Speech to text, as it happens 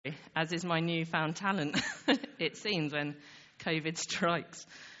as is my newfound talent, it seems, when COVID strikes.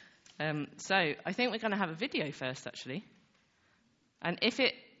 So I think we're going to have a video first, actually. And if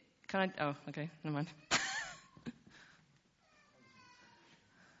it... Can I... Oh, okay, never mind.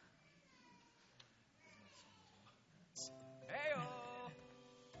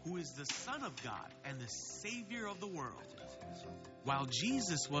 Who is the Son of God and the Savior of the world. While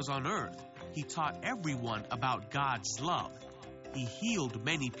Jesus was on earth, he taught everyone about God's love. He healed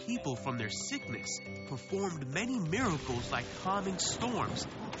many people from their sickness, performed many miracles like calming storms,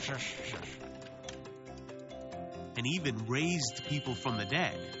 and even raised people from the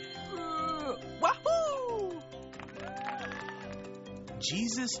dead. Wahoo!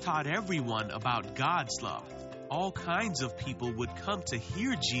 Jesus taught everyone about God's love. All kinds of people would come to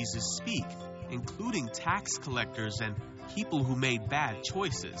hear Jesus speak, including tax collectors and people who made bad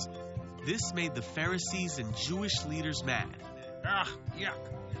choices. This made the Pharisees and Jewish leaders mad.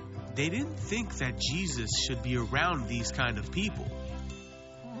 Yuck. They didn't think that Jesus should be around these kind of people.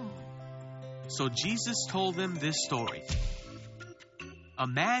 So Jesus told them this story. A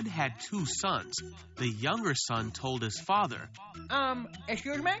man had 2 sons. The younger son told his father,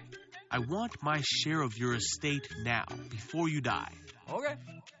 Excuse me? I want my share of your estate now, before you die. Okay.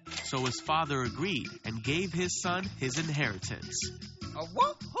 So his father agreed and gave his son his inheritance.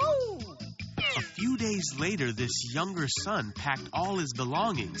 Woohoo! A few days later, this younger son packed all his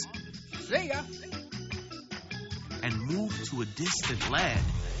belongings See ya. and moved to a distant land.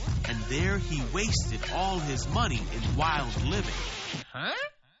 And there he wasted all his money in wild living. Huh?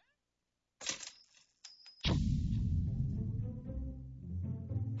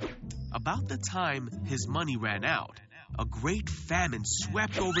 About the time his money ran out, a great famine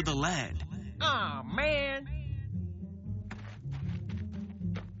swept over the land, Aw, man.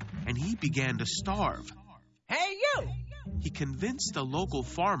 and he began to starve. Hey, you. He convinced a local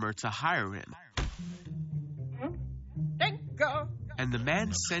farmer to hire him, Thank you. and the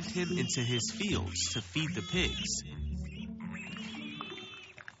man sent him into his fields to feed the pigs.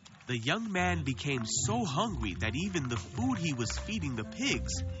 The young man became so hungry that even the food he was feeding the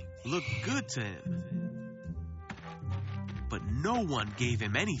pigs looked good to him. But no one gave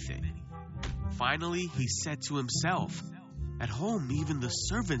him anything. Finally, he said to himself, at home, even the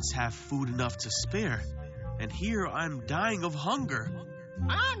servants have food enough to spare, and here I'm dying of hunger.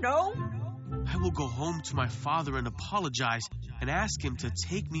 I know. I will go home to my father and apologize and ask him to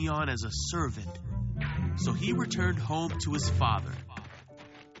take me on as a servant. So he returned home to his father.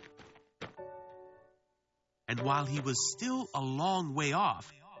 And while he was still a long way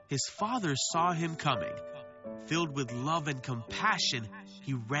off, his father saw him coming. Filled with love and compassion,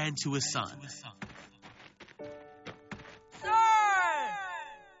 he ran to his son.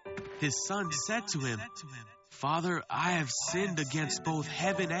 His son said to him, Father, I have sinned against both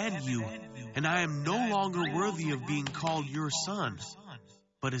heaven and you, and I am no longer worthy of being called your son.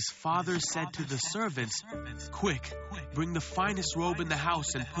 But his father said to the servants, Quick, bring the finest robe in the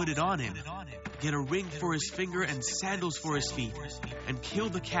house and put it on him. Get a ring for his finger and sandals for his feet, and kill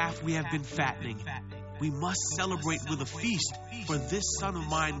the calf we have been fattening. We must celebrate with a feast, for this son of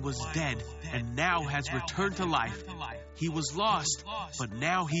mine was dead and now has returned to life. He was lost, but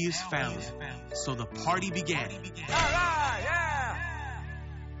now he is found. So the party began.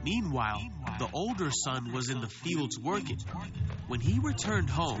 Meanwhile, the older son was in the fields working. When he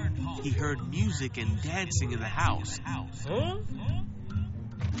returned home, he heard music and dancing in the house. Huh?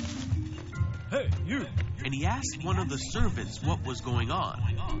 Hey, you. And he asked one of the servants what was going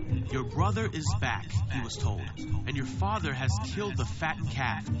on. Your brother is back, he was told, and your father has killed the fattened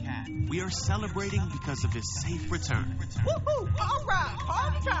calf. We are celebrating because of his safe return. Woohoo! All right,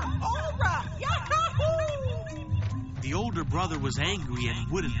 party time. All right, yahoo! The older brother was angry and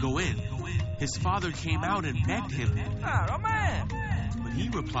wouldn't go in. His father came out and begged him, Oh, man. but he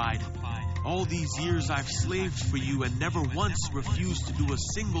replied, All these years I've slaved for you and never once refused to do a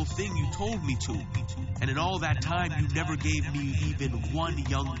single thing you told me to. And in all that time you never gave me even one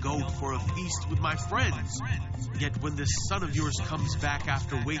young goat for a feast with my friends. Yet when this son of yours comes back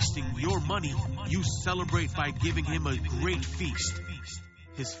after wasting your money, you celebrate by giving him a great feast.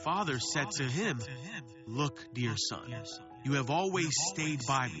 His father said to him, Look, dear son, you have always stayed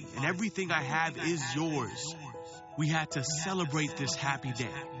by me, and everything I have is yours. We had to celebrate this happy day.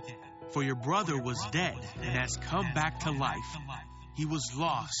 For your brother was dead and has come back to life. He was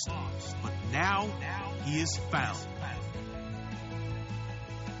lost, but now he is found.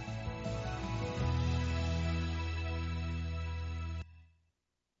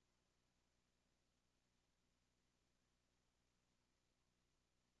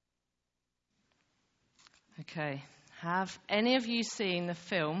 Okay, Have any of you seen the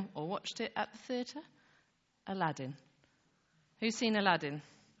film or watched it at the theatre? Aladdin. Who's seen Aladdin?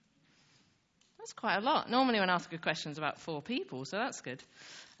 That's quite a lot. Normally when I ask a question, it's about 4 people, so that's good.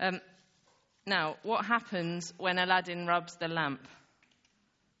 Now, what happens when Aladdin rubs the lamp?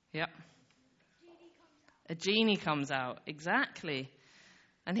 Yep. A genie comes out. Exactly.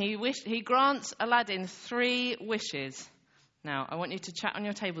 And he grants Aladdin 3 wishes. Now, I want you to chat on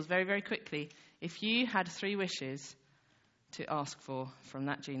your tables very, very quickly. If you had 3 wishes to ask for from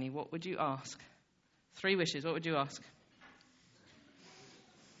that genie, what would you ask? 3 wishes, what would you ask?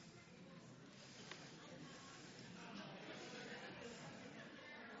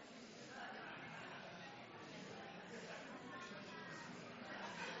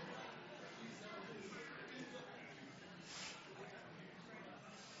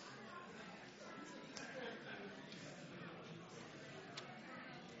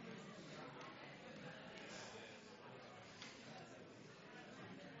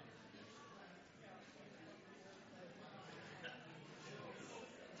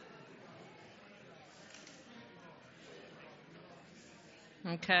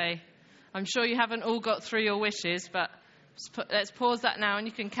 Okay. I'm sure you haven't all got through your wishes, but let's pause that now and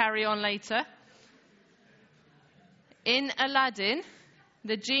you can carry on later. In Aladdin,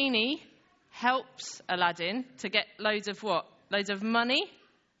 the genie helps Aladdin to get loads of what? Loads of money,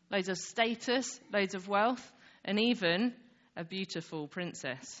 loads of status, loads of wealth, and even a beautiful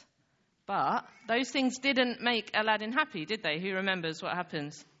princess. But those things didn't make Aladdin happy, did they? Who remembers what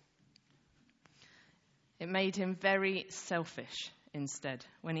happens? It made him very selfish. Instead,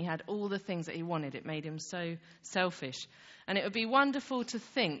 when he had all the things that he wanted, it made him so selfish. And it would be wonderful to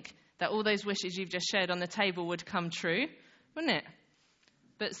think that all those wishes you've just shared on the table would come true, wouldn't it?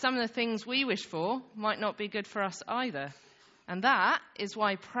 But some of the things we wish for might not be good for us either. And that is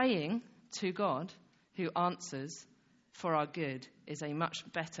why praying to God, who answers for our good, is a much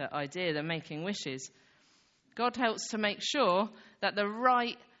better idea than making wishes. God helps to make sure that the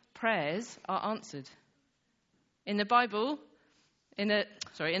right prayers are answered. In the Bible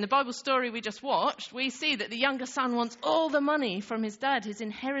story we just watched, we see that the younger son wants all the money from his dad, his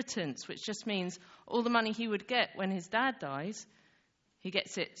inheritance, which just means all the money he would get when his dad dies, he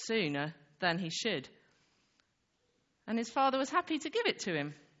gets it sooner than he should. And his father was happy to give it to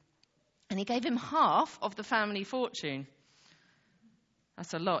him. And he gave him half of the family fortune.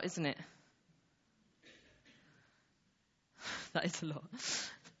 That's a lot, isn't it? That is a lot.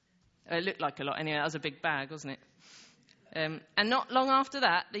 It looked like a lot anyway. That was a big bag, wasn't it? And not long after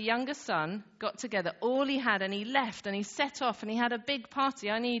that, the younger son got together all he had and he left and he set off and he had a big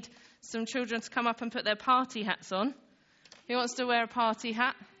party. I need some children to come up and put their party hats on. Who wants to wear a party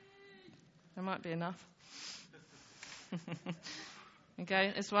hat? There might be enough.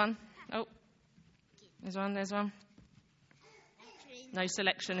 Okay, there's one. Oh, there's one. No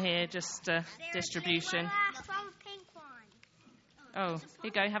selection here, just distribution. Oh, here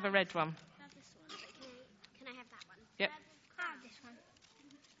you go, have a red one. Yep.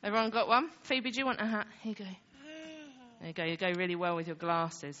 Everyone got one? Phoebe, do you want a hat? Here you go. There you go. You go really well with your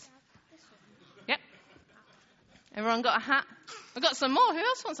glasses. Yep. Everyone got a hat? I've got some more. Who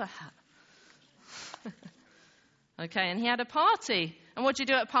else wants a hat? Okay, and he had a party. And what do you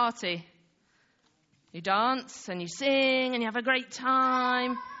do at a party? You dance and you sing and you have a great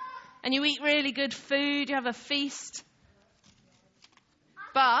time. And you eat really good food. You have a feast.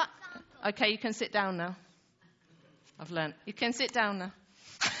 But, okay, you can sit down now. I've learnt. You can sit down now.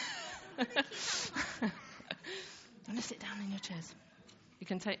 I'm going to sit down in your chairs. You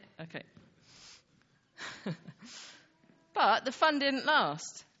can take... Okay. But the fun didn't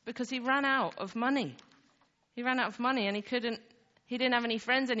last because he ran out of money. He ran out of money and he didn't have any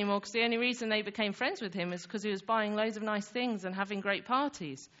friends anymore because the only reason they became friends with him is because he was buying loads of nice things and having great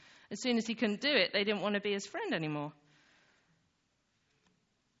parties. As soon as he couldn't do it, they didn't want to be his friend anymore.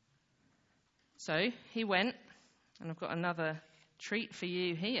 So he went, and I've got another treat for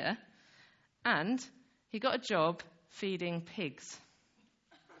you here, and he got a job feeding pigs.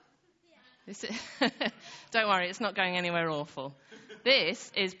 Don't worry, it's not going anywhere awful.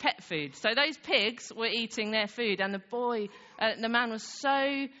 This is pet food. So those pigs were eating their food, and the man was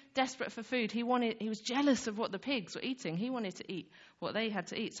so desperate for food, he was jealous of what the pigs were eating. He wanted to eat what they had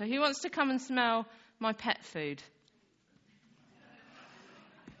to eat. So who wants to come and smell my pet food?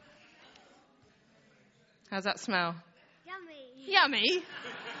 How's that smell? Yummy.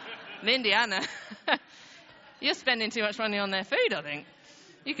 Lindy, Anna, you're spending too much money on their food, I think.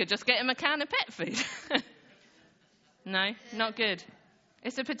 You could just get them a can of pet food. No, not good.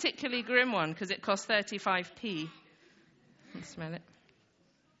 It's a particularly grim one because it costs 35p. Let's smell it.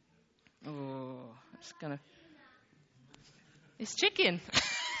 Oh, I'm just going to... It's chicken.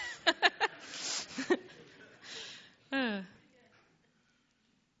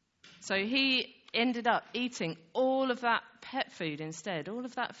 So he ended up eating all of that pet food instead, all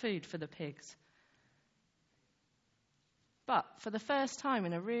of that food for the pigs. But for the first time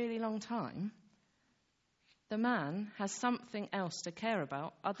in a really long time, the man has something else to care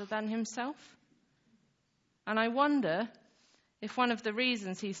about other than himself. And I wonder if one of the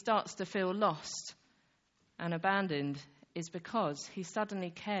reasons he starts to feel lost and abandoned is because he suddenly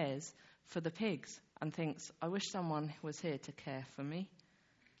cares for the pigs and thinks, I wish someone was here to care for me.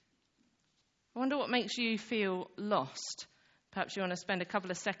 I wonder what makes you feel lost. Perhaps you want to spend a couple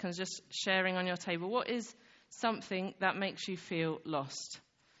of seconds just sharing on your table. What is something that makes you feel lost?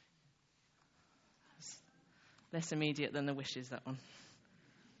 It's less immediate than the wishes, that one.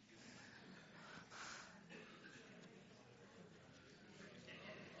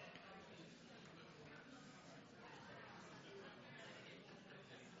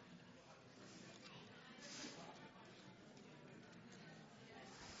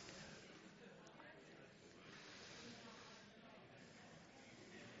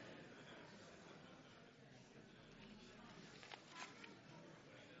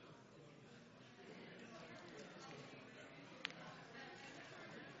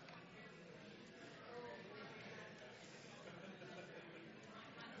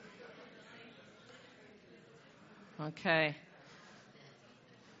 Okay.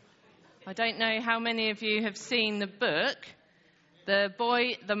 I don't know how many of you have seen the book, The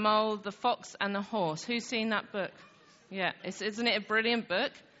Boy, the Mole, the Fox and the Horse. Who's seen that book? Yeah, isn't it a brilliant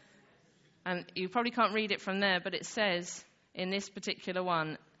book? And you probably can't read it from there, but it says in this particular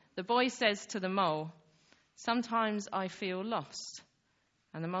one, the boy says to the mole, sometimes I feel lost.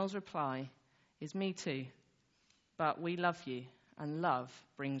 And the mole's reply is, me too, but we love you, and love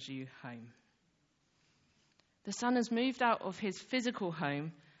brings you home. The son has moved out of his physical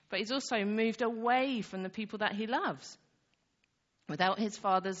home, but he's also moved away from the people that he loves. Without his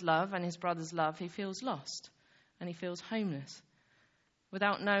father's love and his brother's love, he feels lost and he feels homeless.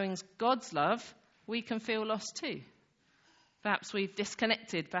 Without knowing God's love, we can feel lost too. Perhaps we've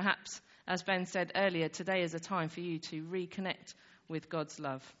disconnected. Perhaps, as Ben said earlier, today is a time for you to reconnect with God's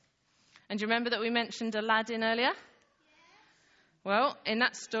love. And do you remember that we mentioned Aladdin earlier? Well, in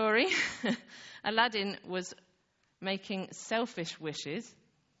that story, Aladdin was making selfish wishes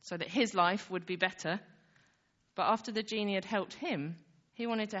so that his life would be better. But after the genie had helped him, he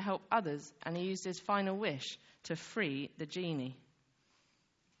wanted to help others, and he used his final wish to free the genie.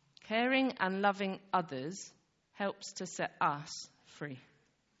 Caring and loving others helps to set us free.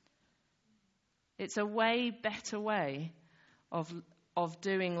 It's a way better way of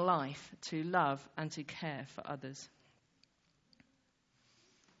doing life, to love and to care for others.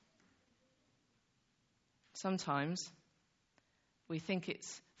 Sometimes we think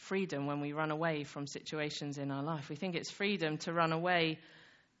it's freedom when we run away from situations in our life. We think it's freedom to run away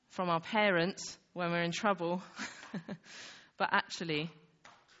from our parents when we're in trouble. But actually,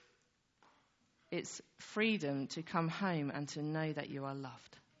 it's freedom to come home and to know that you are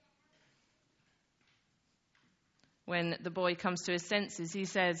loved. When the boy comes to his senses, he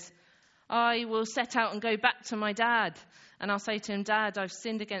says, I will set out and go back to my dad. And I'll say to him, Dad, I've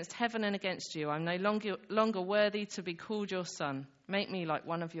sinned against heaven and against you. I'm no longer worthy to be called your son. Make me like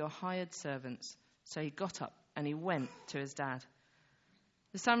one of your hired servants. So he got up and he went to his dad.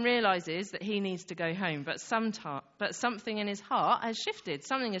 The son realizes that he needs to go home, but something in his heart has shifted.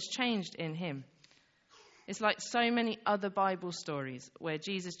 Something has changed in him. It's like so many other Bible stories where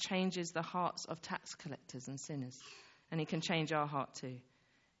Jesus changes the hearts of tax collectors and sinners, and he can change our heart too.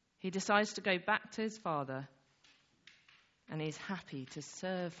 He decides to go back to his father, and he's happy to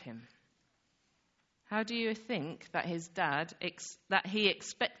serve him. How do you think that he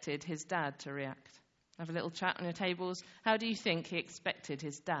expected his dad to react? Have a little chat on your tables. How do you think he expected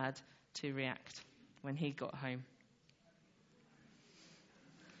his dad to react when he got home?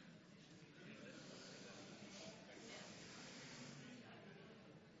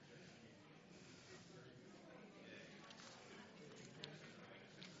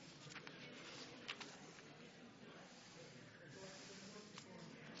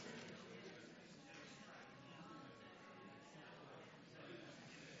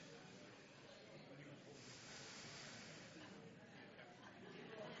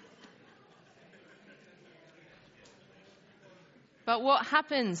 But what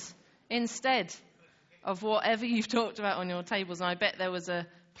happens instead of whatever you've talked about on your tables? And I bet there was a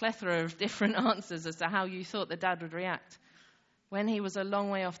plethora of different answers as to how you thought the dad would react. When he was a long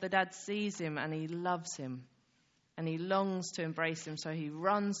way off, the dad sees him and he loves him. And he longs to embrace him, so he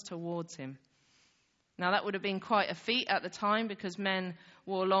runs towards him. Now, that would have been quite a feat at the time because men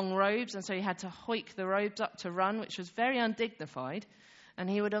wore long robes, and so he had to hoik the robes up to run, which was very undignified, and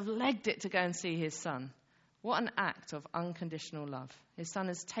he would have legged it to go and see his son. What an act of unconditional love. His son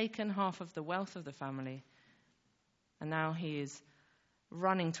has taken half of the wealth of the family, and now he is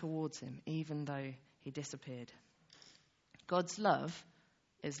running towards him, even though he disappeared. God's love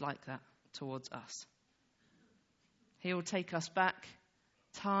is like that towards us. He will take us back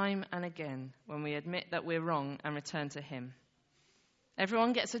time and again when we admit that we're wrong and return to him.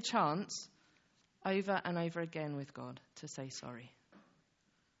 Everyone gets a chance over and over again with God to say sorry.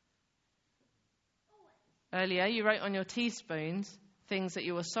 Earlier, you wrote on your teaspoons things that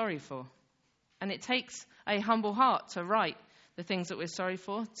you were sorry for. And it takes a humble heart to write the things that we're sorry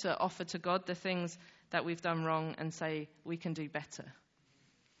for, to offer to God the things that we've done wrong and say we can do better.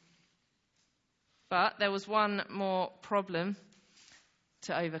 But there was one more problem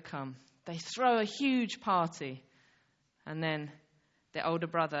to overcome. They throw a huge party, and then the older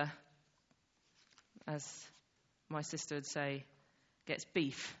brother, as my sister would say, gets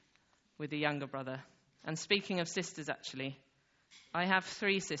beef with the younger brother. And speaking of sisters, actually, I have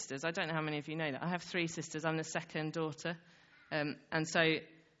 3 sisters. I don't know how many of you know that. I have 3 sisters. I'm the second daughter. And so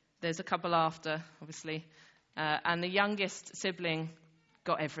there's a couple after, obviously. And the youngest sibling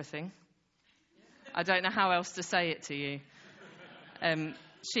got everything. I don't know how else to say it to you.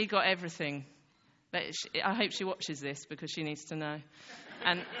 She got everything. But I hope she watches this because she needs to know.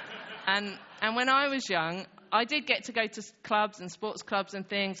 And when I was young, I did get to go to clubs and sports clubs and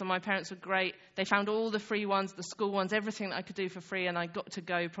things, and my parents were great. They found all the free ones, the school ones, everything that I could do for free, and I got to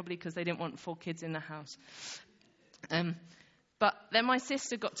go probably because they didn't want 4 kids in the house. But then my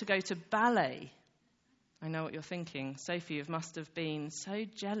sister got to go to ballet. I know what you're thinking. Sophie, you must have been so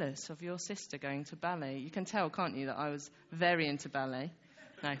jealous of your sister going to ballet. You can tell, can't you, that I was very into ballet?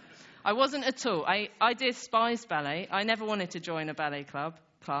 No, I wasn't at all. I despised ballet. I never wanted to join a ballet club.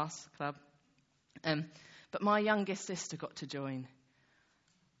 But my youngest sister got to join.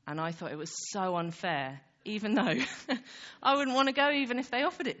 And I thought it was so unfair, even though I wouldn't want to go even if they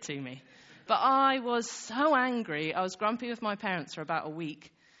offered it to me. But I was so angry. I was grumpy with my parents for about a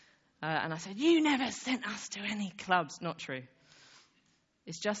week. And I said, you never sent us to any clubs. Not true.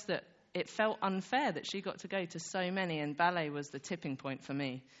 It's just that it felt unfair that she got to go to so many, and ballet was the tipping point for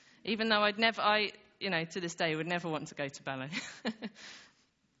me. Even though to this day, would never want to go to ballet.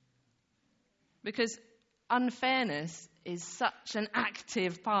 Because unfairness is such an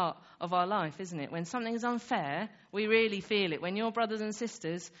active part of our life, isn't it? When something is unfair, we really feel it. When your brothers and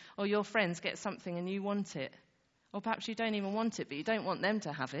sisters or your friends get something and you want it, or perhaps you don't even want it, but you don't want them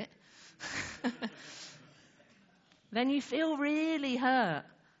to have it, then you feel really hurt.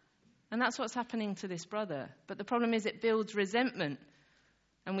 And that's what's happening to this brother. But the problem is it builds resentment.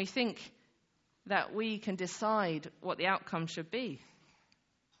 And we think that we can decide what the outcome should be.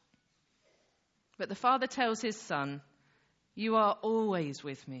 But the father tells his son, you are always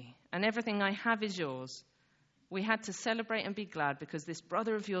with me, and everything I have is yours. We had to celebrate and be glad because this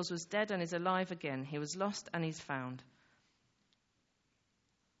brother of yours was dead and is alive again. He was lost and he's found.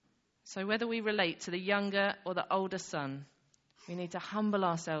 So whether we relate to the younger or the older son, we need to humble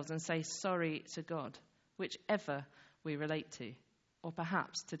ourselves and say sorry to God, whichever we relate to. Or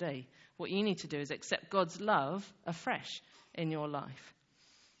perhaps today, what you need to do is accept God's love afresh in your life.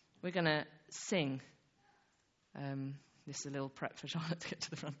 We're going to sing. This is a little prep for Charlotte to get to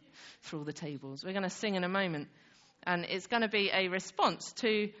the front for all the tables. We're going to sing in a moment, and it's going to be a response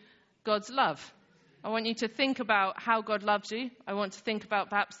to God's love. I want you to think about how God loves you. I want to think about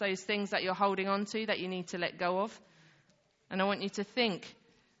perhaps those things that you're holding on to that you need to let go of. And I want you to think,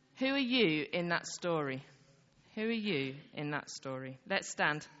 who are you in that story? Who are you in that story? Let's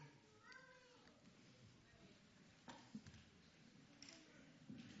stand.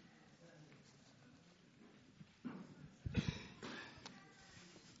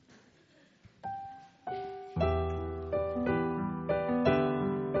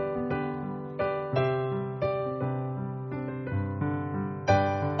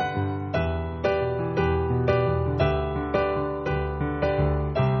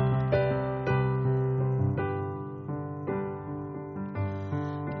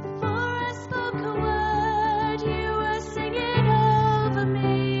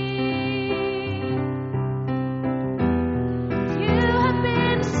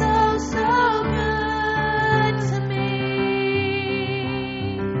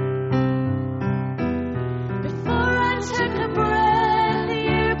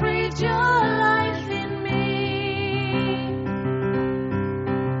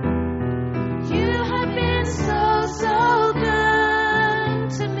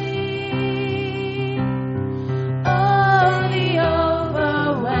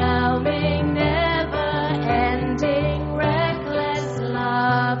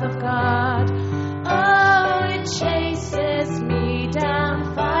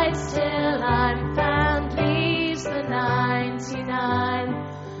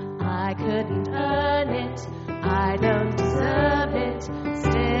 I couldn't earn it, I don't deserve it.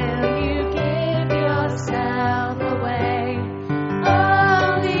 Still you give yourself away.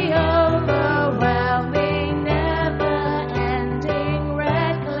 Oh, the overwhelming, never-ending,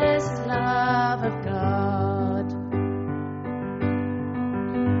 reckless love of God.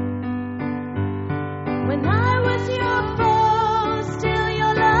 When I was your foe, still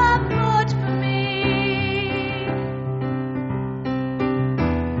your love fought for me.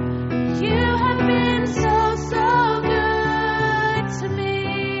 You have been so, so good to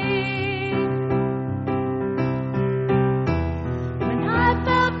me. When I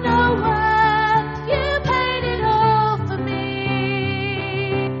felt no worth, you paid it all for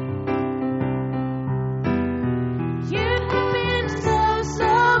me. You have been so,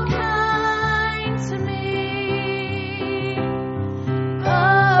 so kind to me.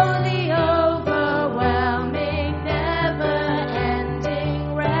 Oh, the overwhelming,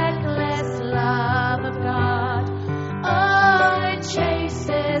 never-ending, reckless love of God. Oh, it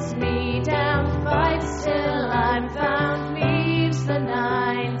chases me down, fights till I'm found, leaves the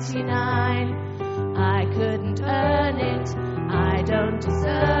 99. I couldn't earn it, I don't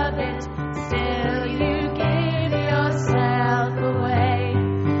deserve it. Still you give yourself away.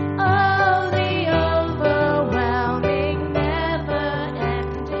 Oh, the overwhelming,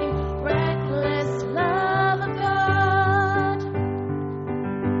 never-ending, reckless love of God.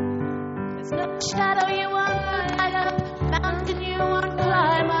 There's no shadow you won't light up, mountain you won't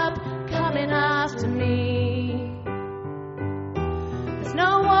climb up, coming after me. There's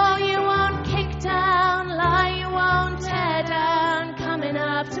no wall you won't kick down, lie you won't tear down, coming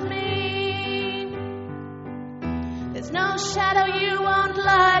after me. There's no shadow you won't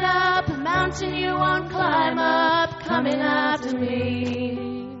light up, a mountain you won't climb up, coming after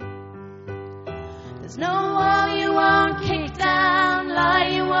me. There's no wall you won't kick down, lie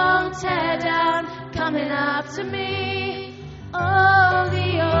you won't tear down, coming after me. Oh,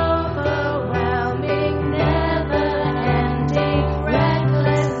 the overwhelming, never-ending,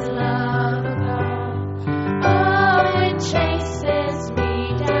 reckless love of God. Oh, it chases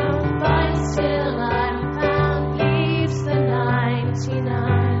me down, fights till I'm found, leaves the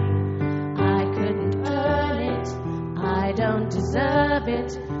 99. I couldn't earn it, I don't deserve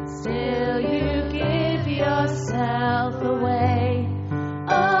it. Still you give yourself away.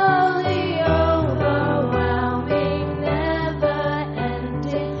 Oh, the overwhelming,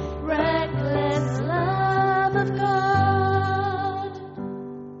 never-ending, reckless love of God.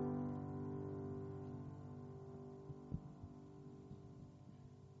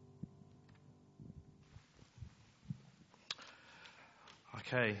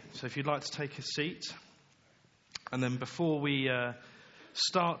 Okay, so if you'd like to take a seat, and then before we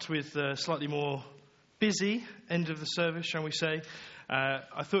start with the slightly more busy end of the service, shall we say,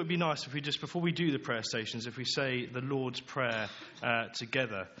 I thought it'd be nice if we just, before we do the prayer stations, if we say the Lord's Prayer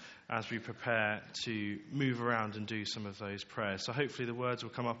together as we prepare to move around and do some of those prayers. So hopefully the words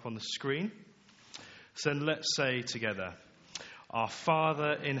will come up on the screen. So then let's say together, Our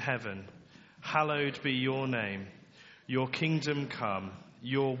Father in heaven, hallowed be your name. Your kingdom come,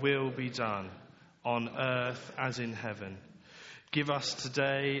 your will be done, on earth as in heaven. Give us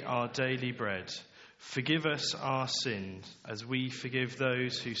today our daily bread. Forgive us our sins, as we forgive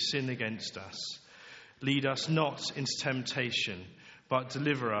those who sin against us. Lead us not into temptation, but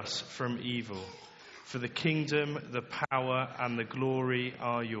deliver us from evil. For the kingdom, the power, and the glory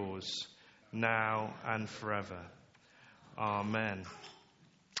are yours, now and forever. Amen.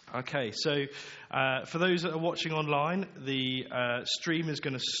 Okay, so for those that are watching online, the stream is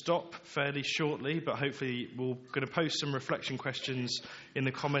going to stop fairly shortly, but hopefully we're going to post some reflection questions in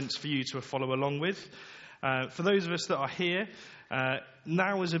the comments for you to follow along with. For those of us that are here,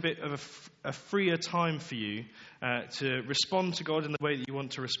 now is a bit of a freer time for you to respond to God in the way that you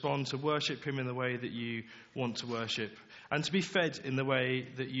want to respond, to worship him in the way that you want to worship, and to be fed in the way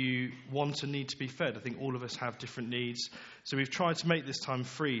that you want and need to be fed. I think all of us have different needs, so we've tried to make this time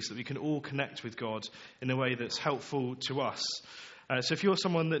free so that we can all connect with God in a way that's helpful to us. So if you're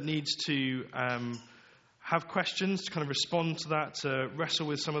someone that needs to have questions, to kind of respond to that, to wrestle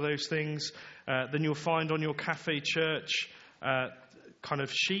with some of those things, then you'll find on your Cafe Church kind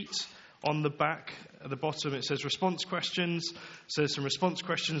of sheet on the back at the bottom, it says response questions. So there's some response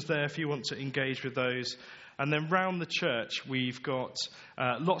questions there if you want to engage with those. And then round the church, we've got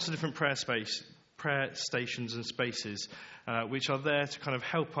lots of different prayer stations and spaces, which are there to kind of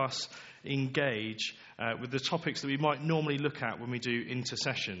help us engage with the topics that we might normally look at when we do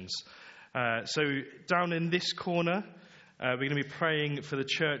intercessions. So down in this corner, we're going to be praying for the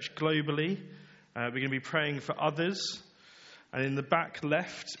church globally. We're going to be praying for others. And in the back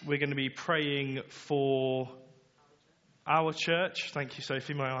left, we're going to be praying for our church. Thank you,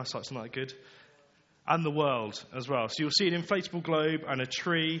 Sophie. My eyesight's not that good. And the world as well. So you'll see an inflatable globe and a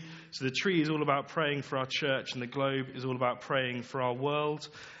tree. So the tree is all about praying for our church, and the globe is all about praying for our world.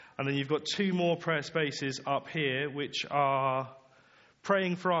 And then you've got 2 more prayer spaces up here, which are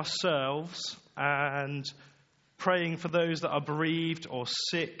praying for ourselves and praying for those that are bereaved or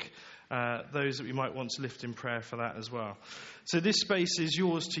sick, those that we might want to lift in prayer for that as well. So this space is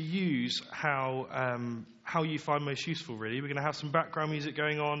yours to use how you find most useful, really. We're going to have some background music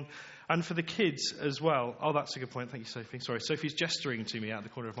going on. And for the kids as well. Oh, that's a good point. Thank you, Sophie. Sorry, Sophie's gesturing to me out of the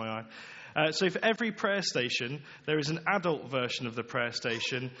corner of my eye. So for every prayer station, there is an adult version of the prayer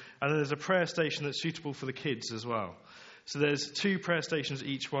station, and then there's a prayer station that's suitable for the kids as well. So there's 2 prayer stations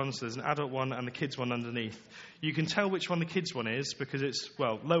each one, so there's an adult one and the kids one underneath. You can tell which one the kids one is because it's,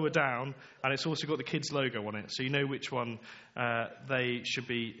 lower down, and it's also got the kids logo on it, so you know which one they should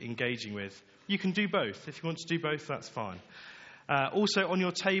be engaging with. You can do both. If you want to do both, that's fine. Also on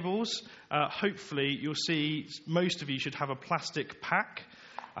your tables, hopefully you'll see most of you should have a plastic pack,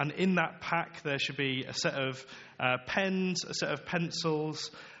 and in that pack there should be a set of pens, a set of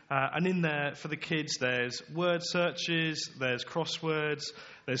pencils, and in there for the kids there's word searches, there's crosswords,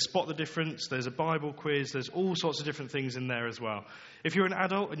 there's spot the difference, there's a Bible quiz, there's all sorts of different things in there as well. If you're an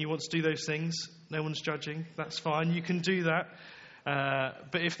adult and you want to do those things, no one's judging, that's fine, you can do that.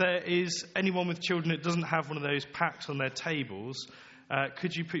 But if there is anyone with children that doesn't have one of those packs on their tables,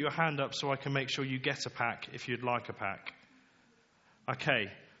 could you put your hand up so I can make sure you get a pack if you'd like a pack?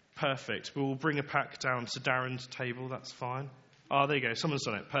 Okay, perfect. We'll bring a pack down to Darren's table, that's fine. Oh, there you go, someone's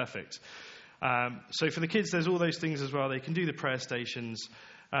done it, perfect. So for the kids, there's all those things as well. They can do the prayer stations.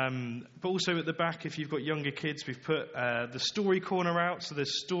 But also at the back, if you've got younger kids, we've put the story corner out, so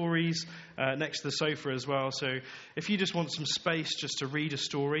there's stories next to the sofa as well. So if you just want some space just to read a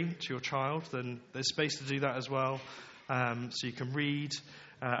story to your child, then there's space to do that as well, so you can read.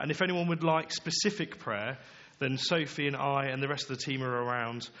 And if anyone would like specific prayer, then Sophie and I and the rest of the team are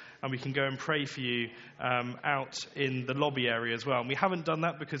around, and we can go and pray for you out in the lobby area as well. And we haven't done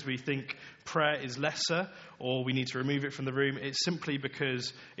that because we think prayer is lesser or we need to remove it from the room. It's simply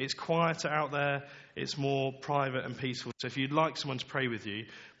because it's quieter out there, it's more private and peaceful. So if you'd like someone to pray with you,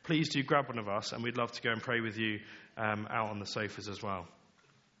 please do grab one of us, and we'd love to go and pray with you out on the sofas as well.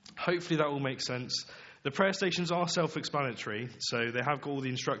 Hopefully that all makes sense. The prayer stations are self-explanatory, so they have got all the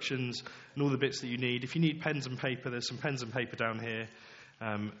instructions and all the bits that you need. If you need pens and paper, there's some pens and paper down here,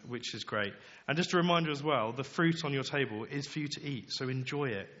 which is great. And just a reminder as well, the fruit on your table is for you to eat, so enjoy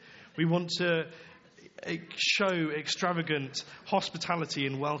it. We want to show extravagant hospitality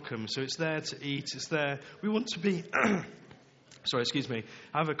and welcome, so it's there to eat, it's there. We want to be... Sorry, excuse me.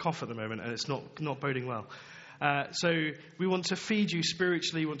 I have a cough at the moment, and it's not boding well. So we want to feed you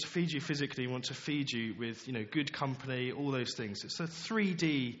spiritually, we want to feed you physically, we want to feed you with, good company, all those things. It's a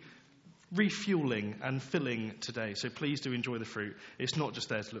 3D refueling and filling today, so please do enjoy the fruit. It's not just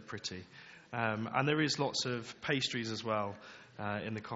there to look pretty. And there is lots of pastries as well in the